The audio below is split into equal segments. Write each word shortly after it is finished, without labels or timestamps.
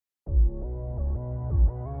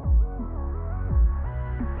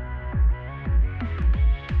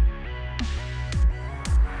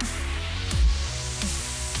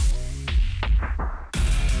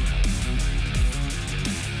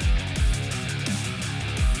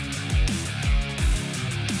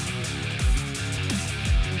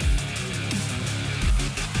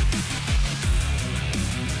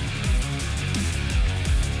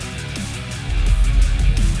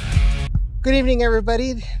Good evening,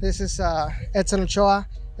 everybody. This is Edson Ochoa,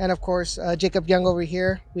 and of course, Jacob Young over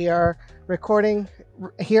here. We are recording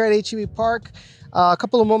here at HEB Park. A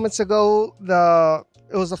couple of moments ago,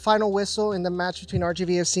 it was the final whistle in the match between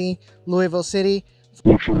RGVFC, Louisville City.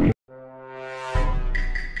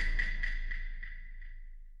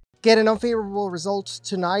 Get an unfavorable result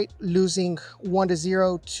tonight, losing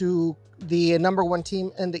 1-0 to the number one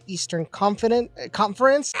team in the Eastern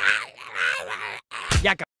Conference.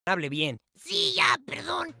 Ya, hable bien. Sí, ya,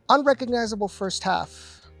 perdón. Unrecognizable first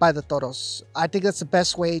half by the Toros. I think that's the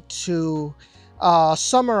best way to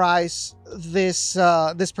summarize this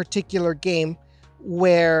particular game,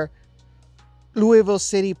 where Louisville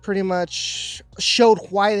City pretty much showed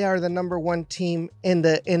why they are the number one team in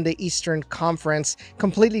the Eastern Conference,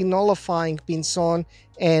 completely nullifying Pinzon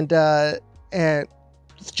and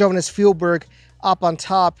Jonas Fjellberg up on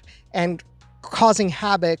top and causing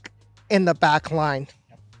havoc in the back line.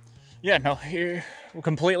 Yeah, no, you're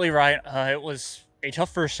completely right. It was a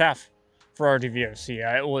tough first half for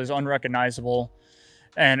RGVFC. It was unrecognizable.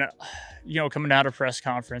 And, coming out of press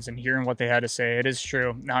conference and hearing what they had to say, it is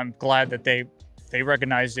true. Now, I'm glad that they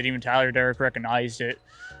recognized it. Even Tyler Derrick recognized it.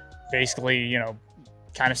 Basically,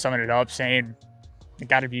 kind of summing it up, saying it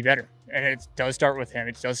got to be better. And it does start with him.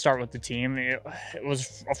 It does start with the team. It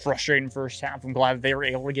was a frustrating first half. I'm glad that they were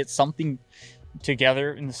able to get something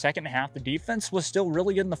together in the second half. The defense was still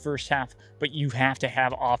really good in the first half, but you have to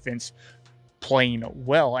have offense playing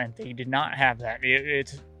well, and they did not have that.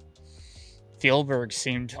 Fjellberg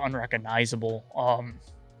seemed unrecognizable.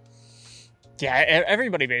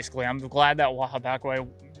 Everybody basically. I'm glad that Wahabakwe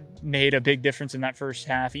made a big difference in that first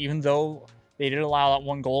half. Even though they did allow that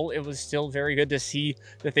one goal, it was still very good to see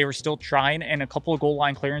that they were still trying, and a couple of goal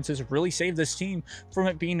line clearances really saved this team from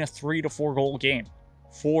it being a 3 to 4 goal game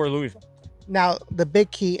for Louisville. Now, the big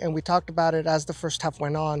key, and we talked about it as the first half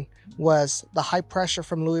went on, was the high pressure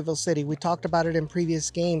from Louisville City. We talked about it in previous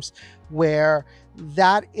games, where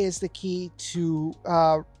that is the key to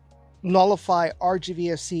nullify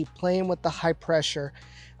RGVFC, playing with the high pressure.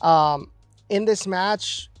 In this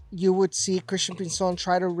match, you would see Christian Pinzon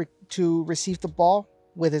try to receive the ball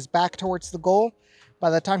with his back towards the goal. By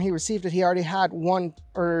the time he received it, he already had one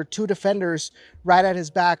or two defenders right at his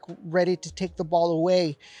back, ready to take the ball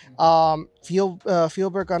away.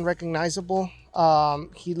 Fjellberg unrecognizable.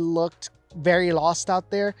 He looked very lost out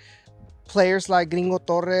there. Players like Gringo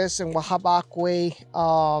Torres and Wahabakwe,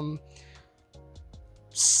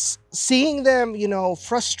 seeing them,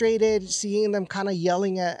 frustrated, seeing them kind of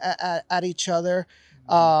yelling at each other.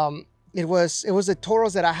 It was the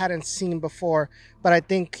Toros that I hadn't seen before. But I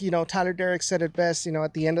think, Tyler Derrick said it best.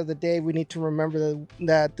 At the end of the day, we need to remember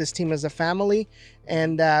that this team is a family,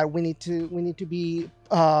 and that we need to be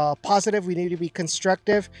positive. We need to be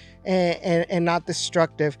constructive and not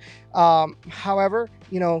destructive. However,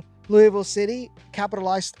 Louisville City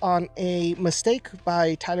capitalized on a mistake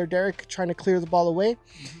by Tyler Derrick trying to clear the ball away.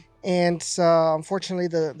 And unfortunately,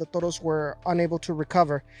 the Toros were unable to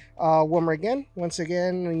recover. Wilmer once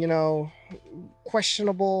again,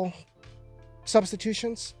 questionable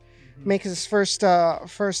substitutions. Makes his first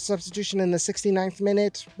substitution in the 69th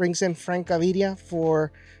minute. Brings in Frank Gaviria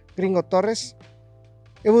for Gringo Torres.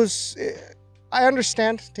 I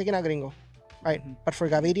understand taking out Gringo, right? But for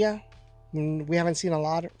Gaviria, we haven't seen a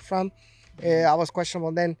lot from. I was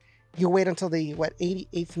questionable. Then you wait until the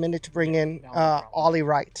 88th minute to bring in Ollie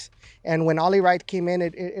Wright. And when Ollie Wright came in,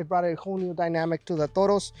 it brought a whole new dynamic to the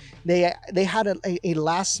Toros. They had a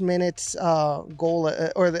last minute goal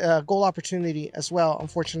goal opportunity as well.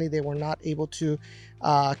 Unfortunately, they were not able to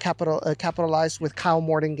capitalize with Kyle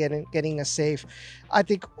Morton getting a save. I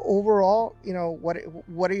think overall,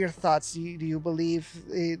 what are your thoughts? Do you believe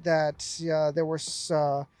that there was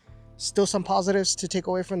still some positives to take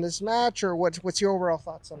away from this match, or what's your overall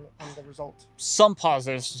thoughts on the result? Some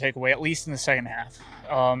positives to take away, at least in the second half.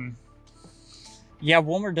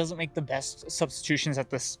 Wilmer doesn't make the best substitutions at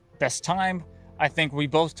this best time. I think we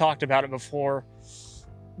both talked about it before.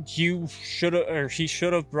 He should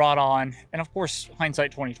have brought on, and of course, hindsight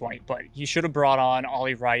 2020, but he should have brought on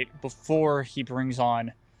Ollie Wright before he brings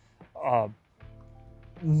on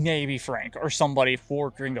maybe Frank or somebody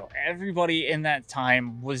for Gringo. Everybody in that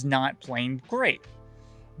time was not playing great.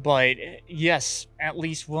 But yes, at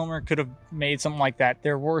least Wilmer could have made something like that.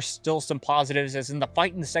 There were still some positives, as in the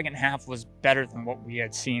fight in the second half was better than what we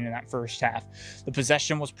had seen in that first half. The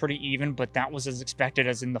possession was pretty even, but that was as expected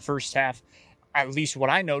as in the first half. At least what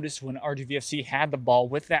I noticed, when RGVFC had the ball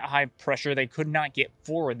with that high pressure, they could not get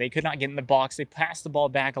forward. They could not get in the box. They passed the ball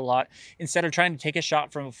back a lot instead of trying to take a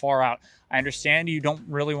shot from far out. I understand you don't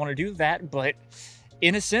really want to do that, but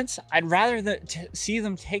in a sense, I'd rather see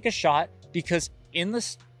them take a shot because in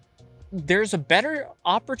this, there's a better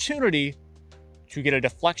opportunity to get a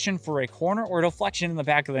deflection for a corner or a deflection in the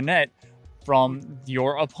back of the net from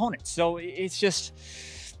your opponent. So it's just,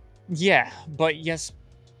 yeah, but yes,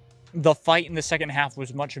 the fight in the second half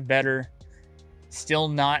was much better. Still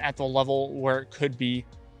not at the level where it could be,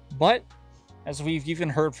 but as we've even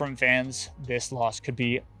heard from fans, this loss could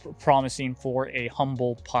be promising for a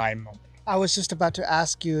humble pie moment. I was just about to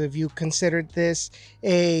ask you if you considered this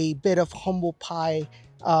a bit of humble pie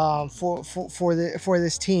for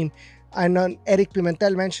this team. I know Eric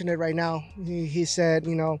Pimentel mentioned it right now. He said,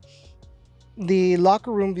 you know, the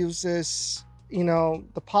locker room views this, you know,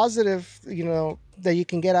 the positive, you know, that you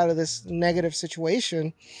can get out of this negative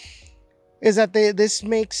situation is that this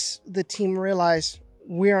makes the team realize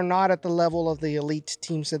we are not at the level of the elite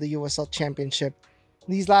teams of the USL Championship.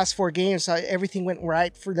 These last 4 games, everything went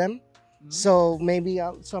right for them. So maybe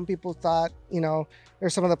some people thought, you know, or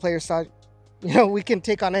some of the players thought, you know, we can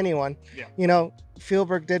take on anyone. Yeah. You know,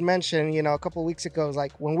 Philberg did mention, you know, a couple of weeks ago,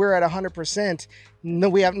 like when we're at 100%,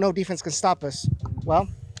 we have no defense can stop us. Well,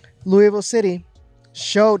 Louisville City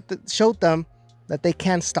showed them that they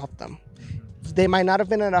can stop them. They might not have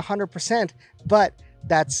been at 100%, but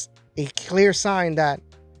that's a clear sign that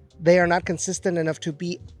they are not consistent enough to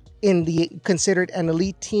be in the considered an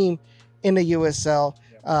elite team in the USL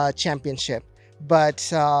Championship.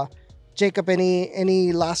 But Jacob,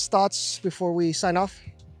 any last thoughts before we sign off?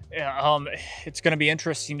 Yeah, it's going to be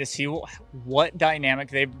interesting to see what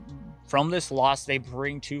dynamic from this loss they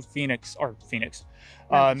bring to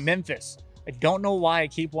Memphis. I don't know why I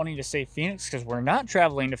keep wanting to say Phoenix, because we're not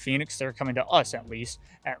traveling to Phoenix. They're coming to us at least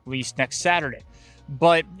next Saturday.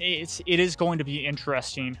 But it is going to be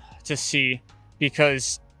interesting to see,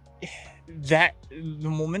 because that the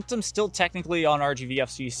momentum's still technically on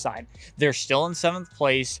RGVFC's side. They're still in 7th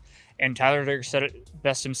place, and Tyler Digger said it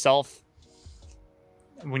best himself.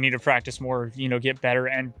 We need to practice more, you know, get better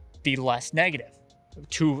and be less negative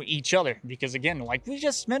to each other. Because again, like we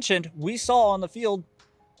just mentioned, we saw on the field,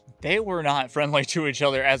 they were not friendly to each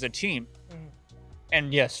other as a team.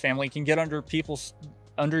 And yes, family can get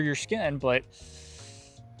under your skin, but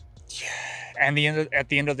at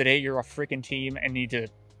the end of the day, you're a freaking team and need to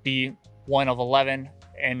be one of 11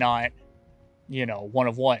 and not, you know, one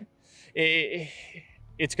of 1.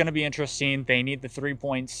 It's going to be interesting. They need the 3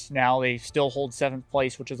 points now. They still hold 7th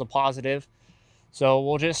place, which is a positive. So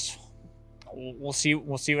we'll see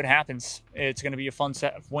what happens. It's going to be a fun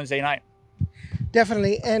Wednesday night.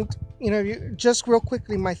 Definitely. And, you know, just real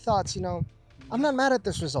quickly, my thoughts, you know, I'm not mad at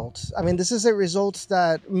this result. I mean, this is a result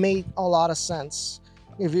that made a lot of sense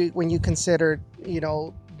when you consider, you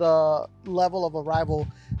know, the level of a rival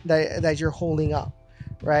that you're holding up,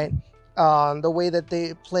 right? The way that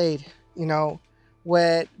they played, you know,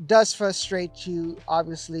 what does frustrate you,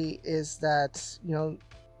 obviously, is that, you know,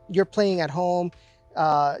 you're playing at home.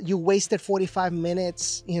 You wasted 45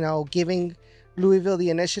 minutes, you know, giving Louisville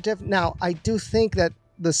the initiative. Now, I do think that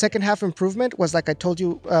the second half improvement was, like I told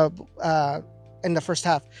you in the first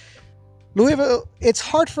half. Louisville, it's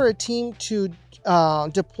hard for a team to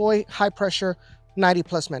deploy high pressure 90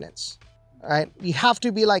 plus minutes, right? You have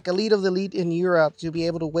to be like elite of the elite in Europe to be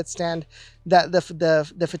able to withstand that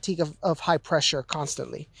the fatigue of high pressure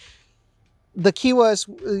constantly. The key was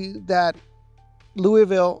that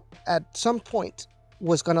Louisville at some point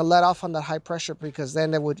was going to let off on that high pressure, because then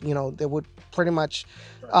they would pretty much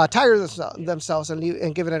tire themselves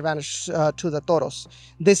and give an advantage to the Toros.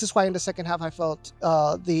 This is why in the second half I felt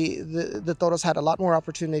the Toros had a lot more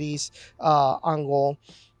opportunities on goal.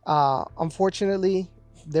 Unfortunately,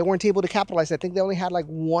 they weren't able to capitalize. I think they only had like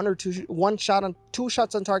two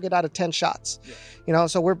shots on target out of 10 shots. Yeah. You know,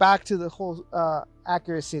 so we're back to the whole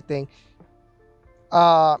accuracy thing.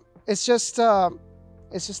 It's just a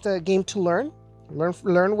game to learn.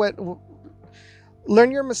 Learn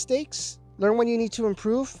your mistakes, learn when you need to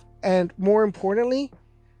improve, and more importantly,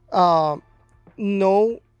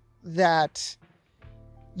 know that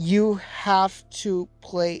you have to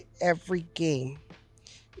play every game,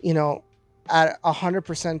 you know, at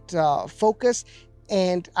 100% focus.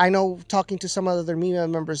 And I know, talking to some other media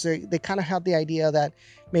members, they kind of have the idea that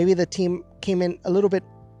maybe the team came in a little bit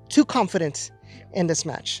too confident in this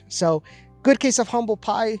match. So, good case of humble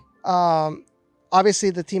pie. Obviously,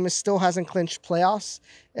 the team still hasn't clinched playoffs.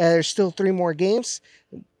 There's still 3 more games.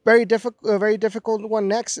 Very difficult one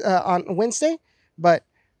next on Wednesday, but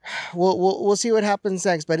we'll see what happens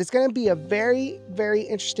next. But it's going to be a very, very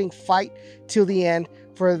interesting fight till the end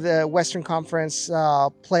for the Western Conference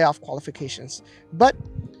playoff qualifications. But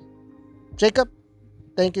Jacob,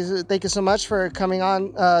 thank you so much for coming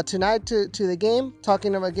on tonight to the game,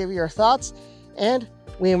 talking about, giving your thoughts. And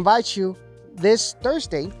we invite you this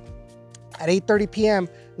Thursday at 8:30 p.m.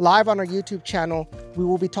 live on our YouTube channel. We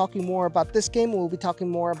will be talking more about this game. We'll be talking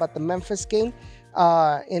more about the Memphis game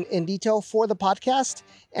in detail for the podcast.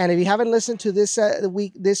 And if you haven't listened to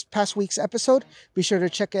this past week's episode, be sure to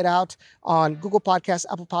check it out on Google Podcasts,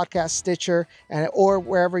 Apple Podcasts, Stitcher, or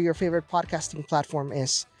wherever your favorite podcasting platform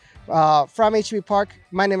is. From HB Park,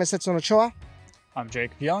 my name is Edson Ochoa. I'm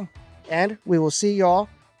Jacob Young. And we will see y'all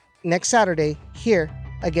next Saturday here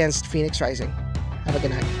against Phoenix Rising. Have a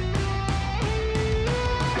good night.